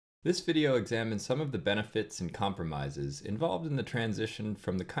This video examines some of the benefits and compromises involved in the transition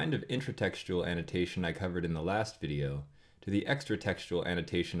from the kind of intratextual annotation I covered in the last video to the extratextual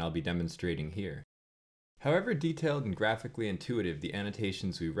annotation I'll be demonstrating here. However detailed and graphically intuitive the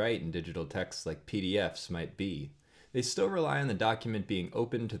annotations we write in digital texts like PDFs might be, they still rely on the document being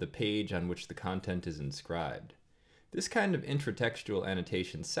open to the page on which the content is inscribed. This kind of intratextual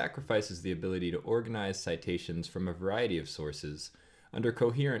annotation sacrifices the ability to organize citations from a variety of sources under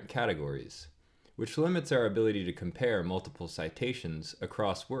coherent categories, which limits our ability to compare multiple citations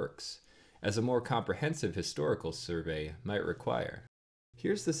across works, as a more comprehensive historical survey might require.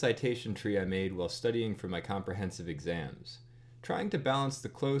 Here's the citation tree I made while studying for my comprehensive exams, trying to balance the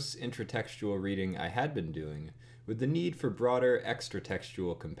close intratextual reading I had been doing with the need for broader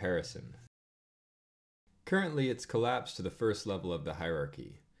extratextual comparison. Currently, it's collapsed to the first level of the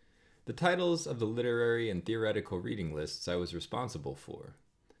hierarchy, the titles of the literary and theoretical reading lists I was responsible for.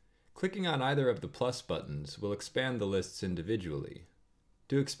 Clicking on either of the plus buttons will expand the lists individually.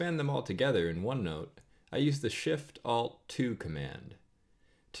 To expand them all together in OneNote, I use the Shift-Alt-2 command,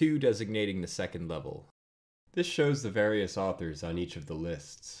 2 designating the second level. This shows the various authors on each of the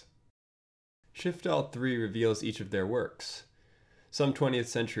lists. Shift-Alt-3 reveals each of their works. Some 20th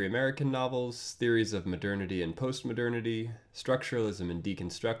century American novels, theories of modernity and postmodernity, structuralism and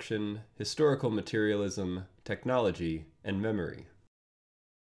deconstruction, historical materialism, technology, and memory.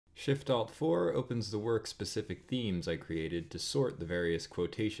 Shift-Alt-4 opens the work-specific themes I created to sort the various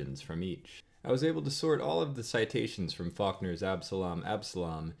quotations from each. I was able to sort all of the citations from Faulkner's Absalom,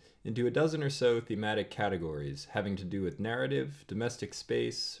 Absalom into a dozen or so thematic categories having to do with narrative, domestic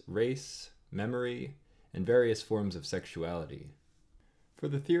space, race, memory, and various forms of sexuality. For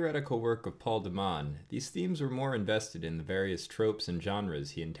the theoretical work of Paul de Man, these themes were more invested in the various tropes and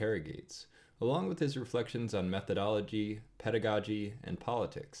genres he interrogates, along with his reflections on methodology, pedagogy, and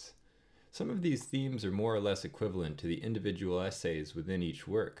politics. Some of these themes are more or less equivalent to the individual essays within each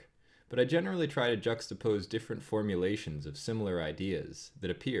work, but I generally try to juxtapose different formulations of similar ideas that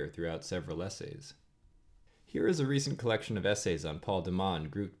appear throughout several essays. Here is a recent collection of essays on Paul de Man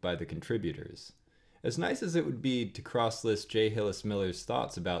grouped by the contributors. As nice as it would be to cross-list J. Hillis Miller's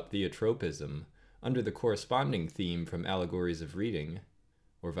thoughts about theotropism under the corresponding theme from Allegories of Reading,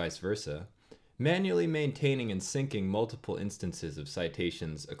 or vice versa, manually maintaining and syncing multiple instances of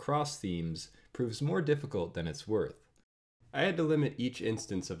citations across themes proves more difficult than it's worth. I had to limit each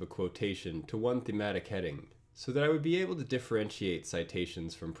instance of a quotation to one thematic heading, so that I would be able to differentiate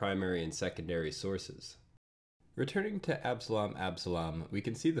citations from primary and secondary sources. Returning to Absalom, Absalom, we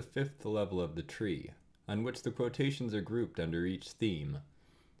can see the fifth level of the tree, on which the quotations are grouped under each theme,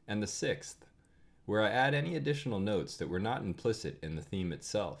 and the sixth, where I add any additional notes that were not implicit in the theme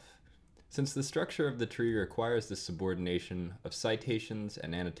itself, since the structure of the tree requires the subordination of citations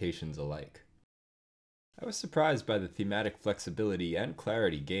and annotations alike. I was surprised by the thematic flexibility and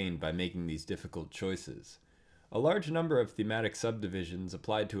clarity gained by making these difficult choices. A large number of thematic subdivisions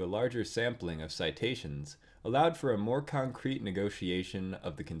applied to a larger sampling of citations allowed for a more concrete negotiation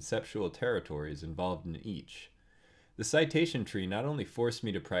of the conceptual territories involved in each. The citation tree not only forced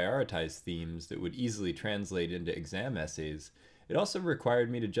me to prioritize themes that would easily translate into exam essays, it also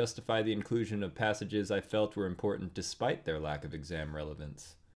required me to justify the inclusion of passages I felt were important despite their lack of exam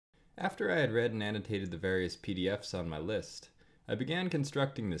relevance. After I had read and annotated the various PDFs on my list, I began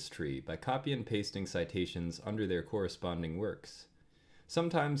constructing this tree by copy and pasting citations under their corresponding works,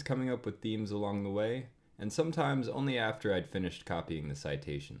 sometimes coming up with themes along the way, and sometimes only after I'd finished copying the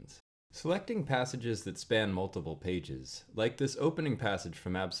citations. Selecting passages that span multiple pages, like this opening passage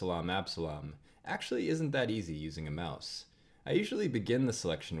from Absalom, Absalom, actually isn't that easy using a mouse. I usually begin the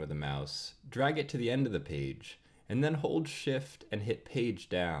selection with a mouse, drag it to the end of the page, and then hold Shift and hit Page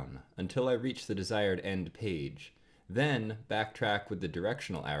down until I reach the desired end page, then backtrack with the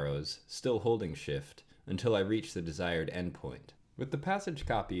directional arrows, still holding Shift, until I reach the desired endpoint. With the passage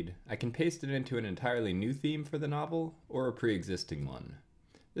copied, I can paste it into an entirely new theme for the novel, or a pre-existing one.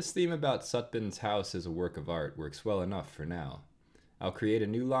 This theme about Sutbin's house as a work of art works well enough for now. I'll create a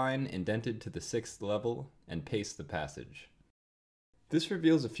new line indented to the sixth level, and paste the passage. This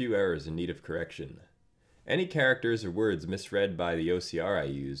reveals a few errors in need of correction. Any characters or words misread by the OCR I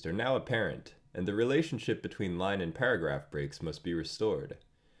used are now apparent, and the relationship between line and paragraph breaks must be restored.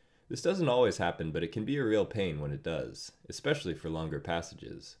 This doesn't always happen, but it can be a real pain when it does, especially for longer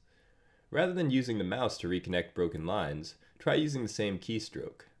passages. Rather than using the mouse to reconnect broken lines, try using the same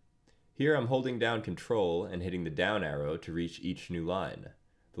keystroke. Here I'm holding down Control and hitting the down arrow to reach each new line,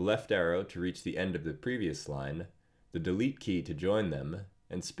 the left arrow to reach the end of the previous line, the delete key to join them,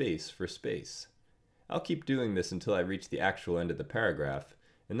 and space for space. I'll keep doing this until I reach the actual end of the paragraph,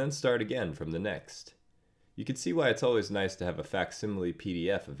 and then start again from the next. You can see why it's always nice to have a facsimile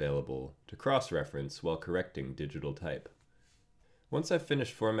PDF available to cross-reference while correcting digital type. Once I've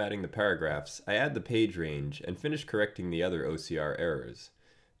finished formatting the paragraphs, I add the page range and finish correcting the other OCR errors,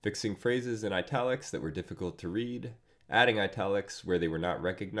 fixing phrases in italics that were difficult to read, adding italics where they were not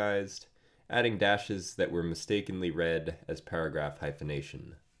recognized, adding dashes that were mistakenly read as paragraph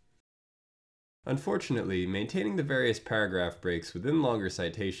hyphenation. Unfortunately, maintaining the various paragraph breaks within longer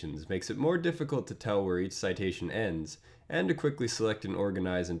citations makes it more difficult to tell where each citation ends, and to quickly select and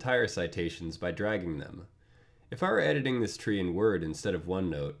organize entire citations by dragging them. If I were editing this tree in Word instead of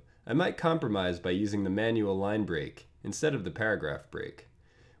OneNote, I might compromise by using the manual line break instead of the paragraph break,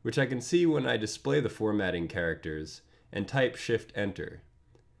 which I can see when I display the formatting characters and type Shift-Enter.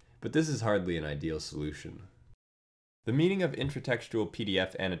 But this is hardly an ideal solution. The meaning of intratextual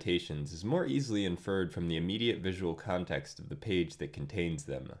PDF annotations is more easily inferred from the immediate visual context of the page that contains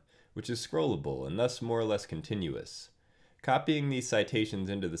them, which is scrollable and thus more or less continuous. Copying these citations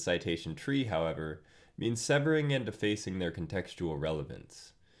into the citation tree, however, means severing and defacing their contextual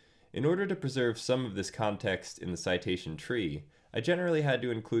relevance. In order to preserve some of this context in the citation tree, I generally had to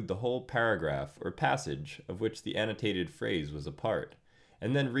include the whole paragraph or passage of which the annotated phrase was a part,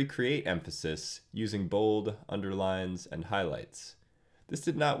 and then recreate emphasis using bold, underlines, and highlights. This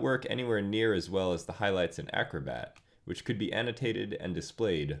did not work anywhere near as well as the highlights in Acrobat, which could be annotated and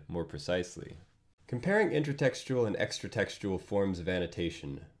displayed more precisely. Comparing intratextual and extratextual forms of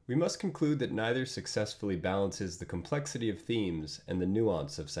annotation, we must conclude that neither successfully balances the complexity of themes and the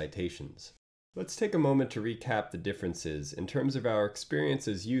nuance of citations. Let's take a moment to recap the differences in terms of our experience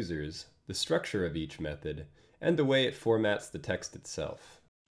as users, the structure of each method, and the way it formats the text itself.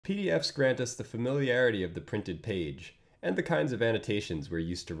 PDFs grant us the familiarity of the printed page, and the kinds of annotations we're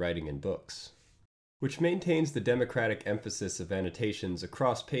used to writing in books, which maintains the democratic emphasis of annotations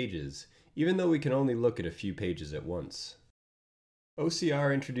across pages, even though we can only look at a few pages at once.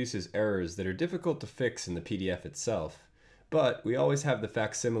 OCR introduces errors that are difficult to fix in the PDF itself, but we always have the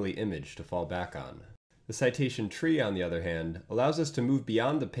facsimile image to fall back on. The citation tree, on the other hand, allows us to move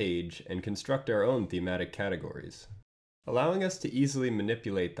beyond the page and construct our own thematic categories, allowing us to easily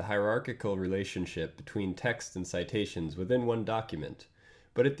manipulate the hierarchical relationship between text and citations within one document,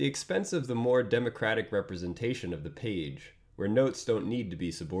 but at the expense of the more democratic representation of the page, where notes don't need to be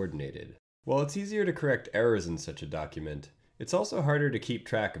subordinated. While it's easier to correct errors in such a document, it's also harder to keep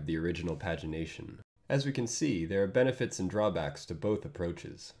track of the original pagination. As we can see, there are benefits and drawbacks to both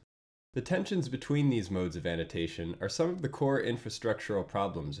approaches. The tensions between these modes of annotation are some of the core infrastructural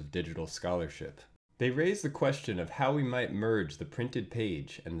problems of digital scholarship. They raise the question of how we might merge the printed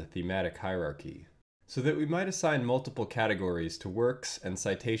page and the thematic hierarchy, so that we might assign multiple categories to works and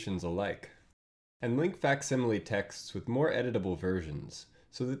citations alike, and link facsimile texts with more editable versions,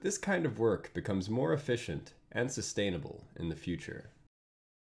 so that this kind of work becomes more efficient and sustainable in the future.